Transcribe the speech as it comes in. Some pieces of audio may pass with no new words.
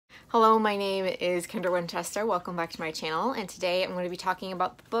Hello, my name is Kendra Winchester. Welcome back to my channel, and today I'm going to be talking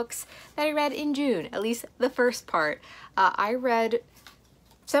about the books that I read in June, at least the first part. I read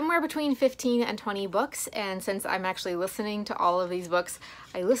somewhere between 15 and 20 books, and since I'm actually listening to all of these books,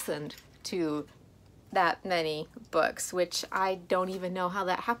 I listened to that many books, which I don't even know how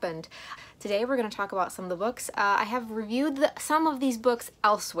that happened. Today we're going to talk about some of the books. I have reviewed some of these books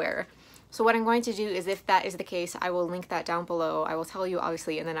elsewhere. So what I'm going to do is, if that is the case, I will link that down below. I will tell you,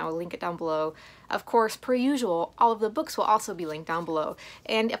 obviously, and then I will link it down below. Of course, per usual, all of the books will also be linked down below.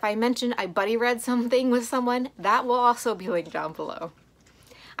 And if I mention I buddy read something with someone, that will also be linked down below.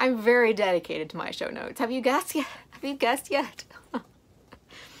 I'm very dedicated to my show notes. Have you guessed yet? Have you guessed yet?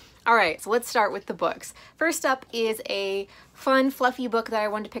 All right, so let's start with the books. First up is a fun, fluffy book that I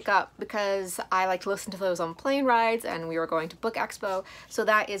wanted to pick up because I like to listen to those on plane rides, and we were going to Book Expo. So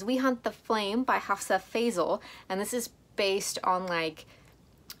that is We Hunt the Flame by Hafsa Faisal, and this is based on, like,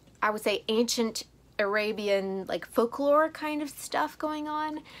 I would say ancient Arabian, like, folklore kind of stuff going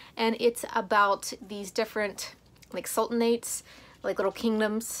on, and it's about these different, like, sultanates, like little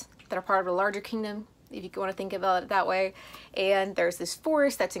kingdoms that are part of a larger kingdom, if you want to think about it that way. And there's this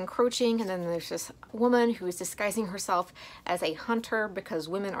forest that's encroaching, and then there's this woman who is disguising herself as a hunter because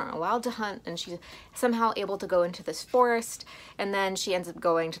women aren't allowed to hunt, and she's somehow able to go into this forest, and then she ends up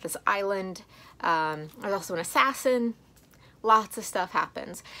going to this island. There's also an assassin. Lots of stuff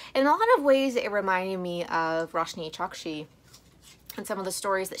happens. In a lot of ways, it reminded me of Roshni Chokshi and some of the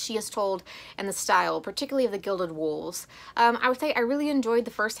stories that she has told, and the style, particularly of the Gilded Wolves. I would say I really enjoyed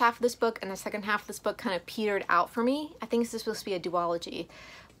the first half of this book, and the second half of this book kind of petered out for me. I think this is supposed to be a duology,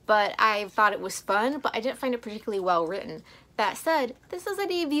 but I thought it was fun, but I didn't find it particularly well written. That said, this is a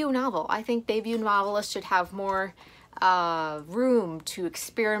debut novel. I think debut novelists should have more room to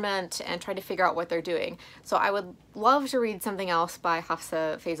experiment and try to figure out what they're doing. So I would love to read something else by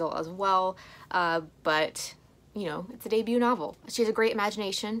Hafsa Faisal as well, but you know, it's a debut novel. She has a great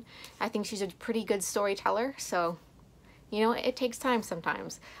imagination. I think she's a pretty good storyteller, so, you know, it takes time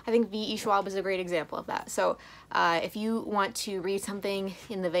sometimes. I think V.E. Schwab is a great example of that. So if you want to read something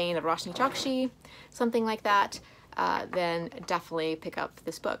in the vein of Roshni Chokshi, something like that, then definitely pick up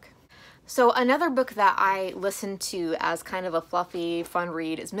this book. So another book that I listened to as kind of a fluffy, fun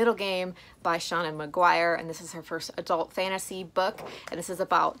read is MIDDLEGAME by Seanan McGuire, and this is her first adult fantasy book, and this is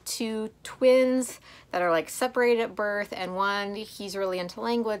about two twins that are like separated at birth, and one, he's really into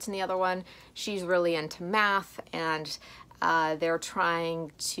language, and the other one, she's really into math, and they're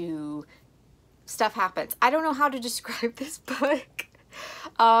trying to... stuff happens. I don't know how to describe this book.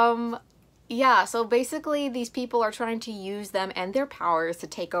 Yeah, so basically these people are trying to use them and their powers to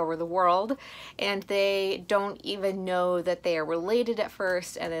take over the world, and they don't even know that they are related at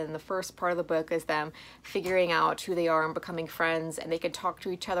first, and then the first part of the book is them figuring out who they are and becoming friends, and they can talk to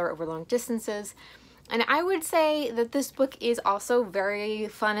each other over long distances. And I would say that this book is also very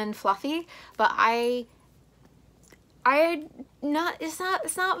fun and fluffy, but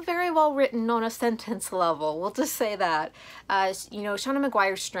it's not very well written on a sentence level. We'll just say that. You know, Seanan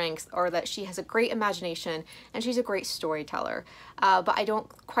McGuire's strengths are that she has a great imagination and she's a great storyteller. But I don't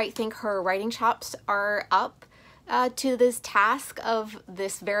quite think her writing chops are up to this task of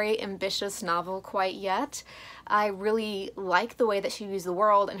this very ambitious novel quite yet. I really like the way that she views the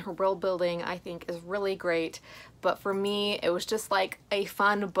world, and her world building I think is really great. But for me, it was just like a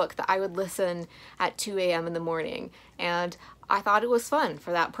fun book that I would listen at 2 a.m. in the morning. And I thought it was fun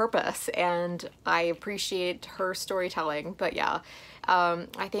for that purpose, and I appreciate her storytelling. But yeah,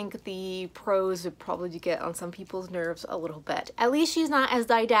 I think the prose would probably get on some people's nerves a little bit. At least she's not as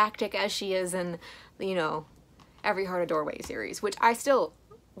didactic as she is in, you know, Every Heart a Doorway series, which I still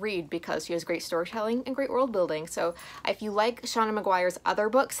read because she has great storytelling and great world building. So if you like Seanan McGuire's other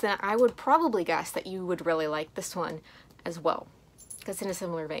books, then I would probably guess that you would really like this one as well, because in a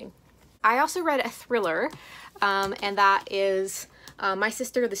similar vein. I also read a thriller, and that is My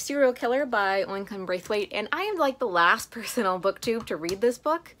Sister the Serial Killer by Oyinkan Braithwaite, and I am like the last person on BookTube to read this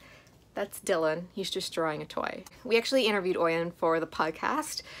book. That's Dylan. He's just drawing a toy. We actually interviewed Oyen for the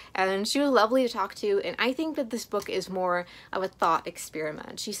podcast, and she was lovely to talk to, and I think that this book is more of a thought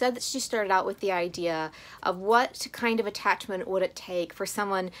experiment. She said that she started out with the idea of what kind of attachment would it take for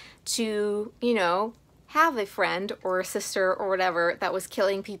someone to, you know, have a friend or a sister or whatever that was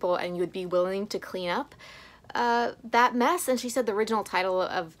killing people, and you would be willing to clean up that mess. And she said the original title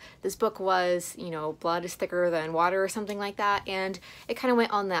of this book was, you know, Blood is Thicker Than Water or something like that, and it kind of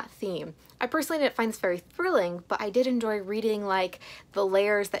went on that theme. I personally didn't find this very thrilling, but I did enjoy reading like the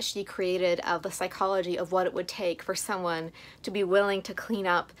layers that she created of the psychology of what it would take for someone to be willing to clean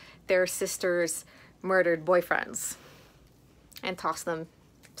up their sister's murdered boyfriends and toss them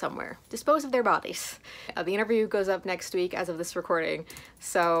somewhere, dispose of their bodies. The interview goes up next week as of this recording,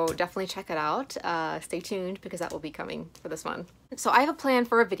 so definitely check it out. Stay tuned because that will be coming for this one. So I have a plan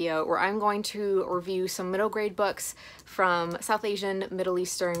for a video where I'm going to review some middle grade books from South Asian, Middle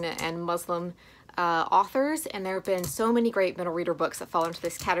Eastern, and Muslim authors, and there have been so many great middle reader books that fall into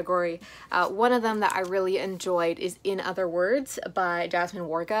this category. One of them that I really enjoyed is In Other Words by Jasmine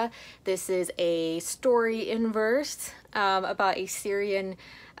Warga. This is a story in verse about a Syrian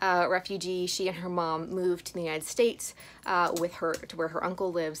refugee. She and her mom moved to the United States with her to where her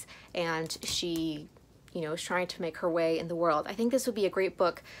uncle lives, and she, you know, is trying to make her way in the world. I think this would be a great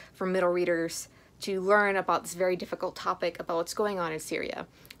book for middle readers to learn about this very difficult topic about what's going on in Syria.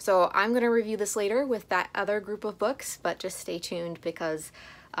 So I'm going to review this later with that other group of books, but just stay tuned because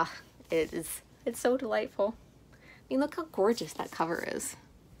it's so delightful. I mean, look how gorgeous that cover is.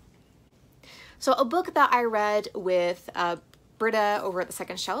 So a book that I read with Britta over at the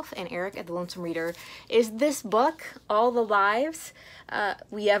Second Shelf and Eric at the Lonesome Reader is this book, All the Lives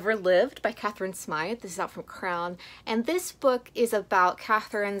We Ever Lived by Catherine Smythe. This is out from Crown, and this book is about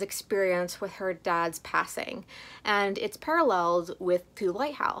Catherine's experience with her dad's passing, and it's paralleled with To the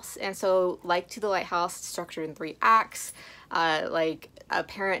Lighthouse. And so, like To the Lighthouse, it's structured in 3 acts. Like a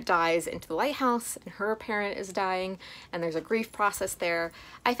parent dies into the lighthouse and her parent is dying, and there's a grief process there.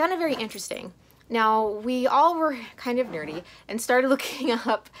 I found it very interesting. Now, we all were kind of nerdy and started looking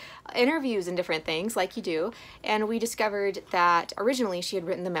up interviews and different things, like you do, and we discovered that originally she had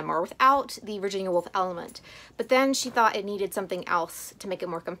written the memoir without the Virginia Woolf element, but then she thought it needed something else to make it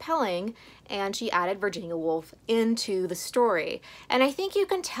more compelling, and she added Virginia Woolf into the story. And I think you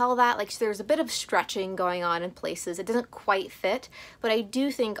can tell that, like, there's a bit of stretching going on in places. It doesn't quite fit, but I do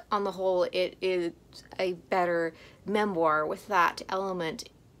think on the whole it is a better memoir with that element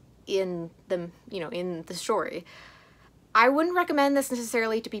in the, you know, in the story. I wouldn't recommend this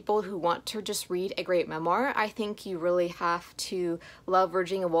necessarily to people who want to just read a great memoir. I think you really have to love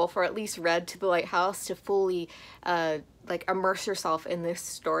Virginia Woolf, or at least read To the Lighthouse, to fully like immerse yourself in this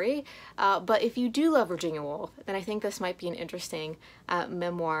story. But if you do love Virginia Woolf, then I think this might be an interesting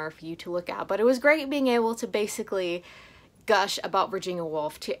memoir for you to look at. But it was great being able to basically gush about Virginia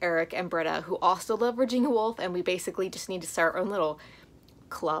Woolf to Eric and Britta, who also love Virginia Woolf, and we basically just need to start our own little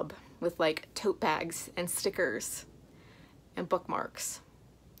club with like tote bags and stickers and bookmarks.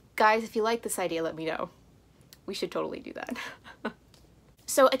 Guys, if you like this idea, let me know. We should totally do that.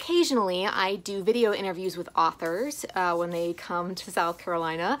 So occasionally I do video interviews with authors when they come to South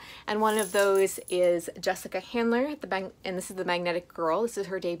Carolina, and one of those is Jessica Handler, and this is The Magnetic Girl. This is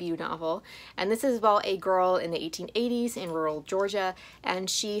her debut novel, and this is about a girl in the 1880s in rural Georgia, and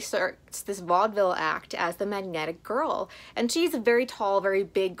she starts this vaudeville act as the Magnetic Girl, and she's a very tall, very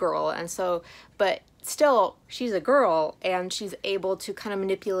big girl, and so, but still, she's a girl, and she's able to kind of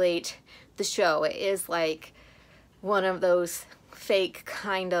manipulate the show. It is like one of those fake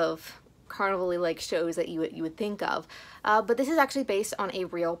kind of carnival-y like shows that you would think of, but this is actually based on a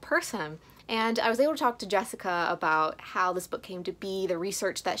real person. And I was able to talk to Jessica about how this book came to be, the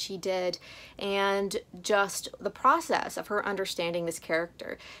research that she did, and just the process of her understanding this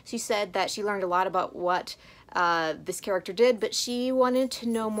character. She said that she learned a lot about what this character did, but she wanted to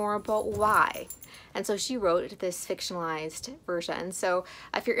know more about why. And so she wrote this fictionalized version. So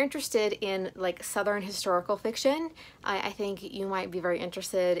if you're interested in like Southern historical fiction, I think you might be very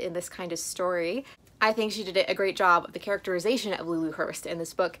interested in this kind of story. I think she did a great job of the characterization of Lulu Hurst in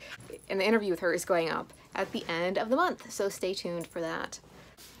this book, and the interview with her is going up at the end of the month, so stay tuned for that.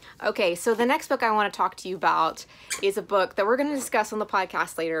 Okay, so the next book I want to talk to you about is a book that we're going to discuss on the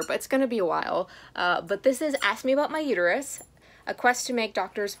podcast later, but it's going to be a while. But this is Ask Me About My Uterus, A Quest to Make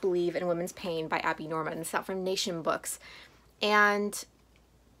Doctors Believe in Women's Pain by Abby Norman. It's out from Nation Books. And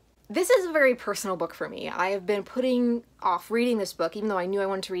this is a very personal book for me. I have been putting off reading this book, even though I knew I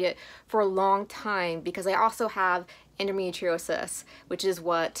wanted to read it for a long time, because I also have endometriosis, which is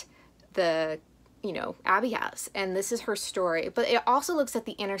what the Abby has, and this is her story. But it also looks at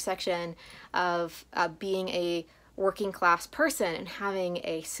the intersection of being a working class person and having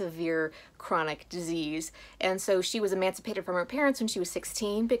a severe chronic disease. And so she was emancipated from her parents when she was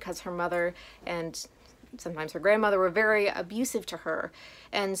 16 because her mother and sometimes her grandmother were very abusive to her.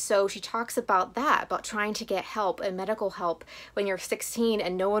 And so she talks about that, about trying to get help and medical help when you're 16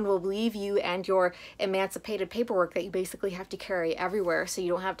 and no one will believe you and your emancipated paperwork that you basically have to carry everywhere, so you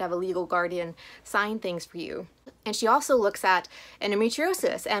don't have to have a legal guardian sign things for you. And she also looks at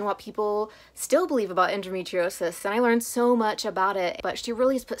endometriosis and what people still believe about endometriosis, and I learned so much about it, but she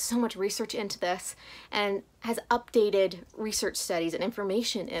really has put so much research into this and has updated research studies and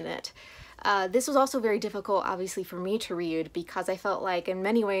information in it. This was also very difficult, obviously, for me to read because I felt like in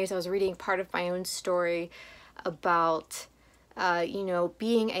many ways I was reading part of my own story about you know,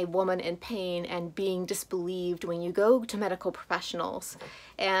 being a woman in pain and being disbelieved when you go to medical professionals.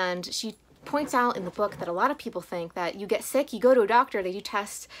 And she points out in the book that a lot of people think that you get sick, you go to a doctor, they do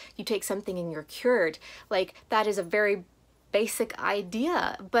tests, you take something and you're cured. Like, that is a very basic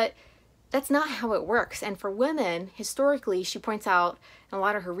idea, but that's not how it works. And for women, historically, she points out in a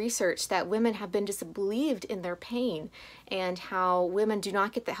lot of her research that women have been disbelieved in their pain and how women do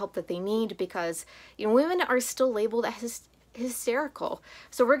not get the help that they need because, you know, women are still labeled as hysterical.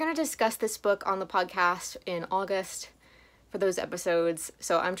 So we're going to discuss this book on the podcast in August for those episodes.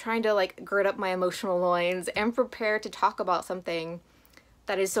 So I'm trying to like gird up my emotional loins and prepare to talk about something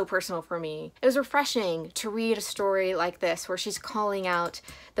that is so personal for me. It was refreshing to read a story like this where she's calling out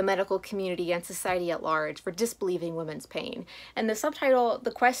the medical community and society at large for disbelieving women's pain. And the subtitle,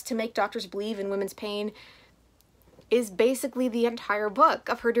 The Quest to Make Doctors Believe in Women's Pain, is basically the entire book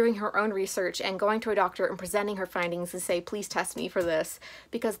of her doing her own research and going to a doctor and presenting her findings and say, please test me for this,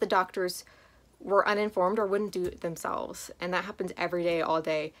 because the doctors were uninformed or wouldn't do it themselves. And that happens every day, all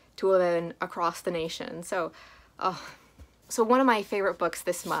day, to women across the nation. So one of my favorite books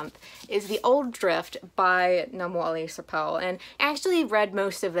this month is The Old Drift by Namwali Serpell. And I actually read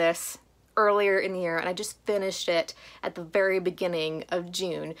most of this earlier in the year and I just finished it at the very beginning of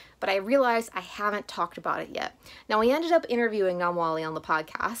June, but I realized I haven't talked about it yet. Now, we ended up interviewing Namwali on the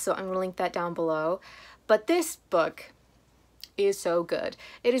podcast, so I'm gonna link that down below, but this book is so good.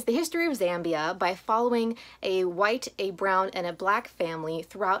 It is the history of Zambia by following a white, a brown, and a black family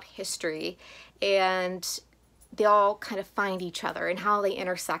throughout history, and they all kind of find each other and how they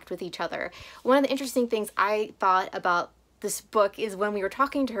intersect with each other. One of the interesting things I thought about this book is when we were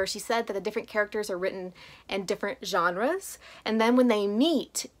talking to her, she said that the different characters are written in different genres, and then when they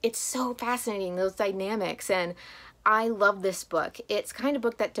meet, it's so fascinating, those dynamics, and I love this book. It's kind of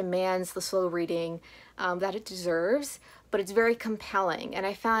book that demands the slow reading that it deserves, but it's very compelling, and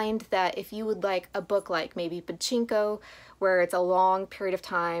I find that if you would like a book like maybe Pachinko, where it's a long period of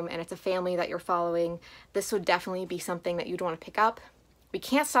time and it's a family that you're following, this would definitely be something that you'd want to pick up. We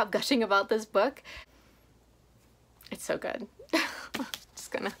can't stop gushing about this book. It's so good.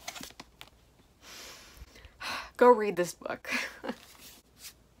 Just gonna go read this book.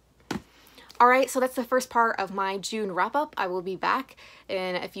 All right, so that's the first part of my June wrap-up. I will be back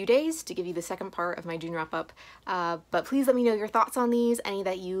in a few days to give you the second part of my June wrap-up. But please let me know your thoughts on these, any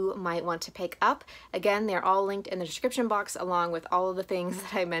that you might want to pick up. Again, they're all linked in the description box along with all of the things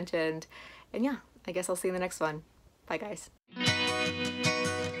that I mentioned. And yeah, I guess I'll see you in the next one. Bye, guys.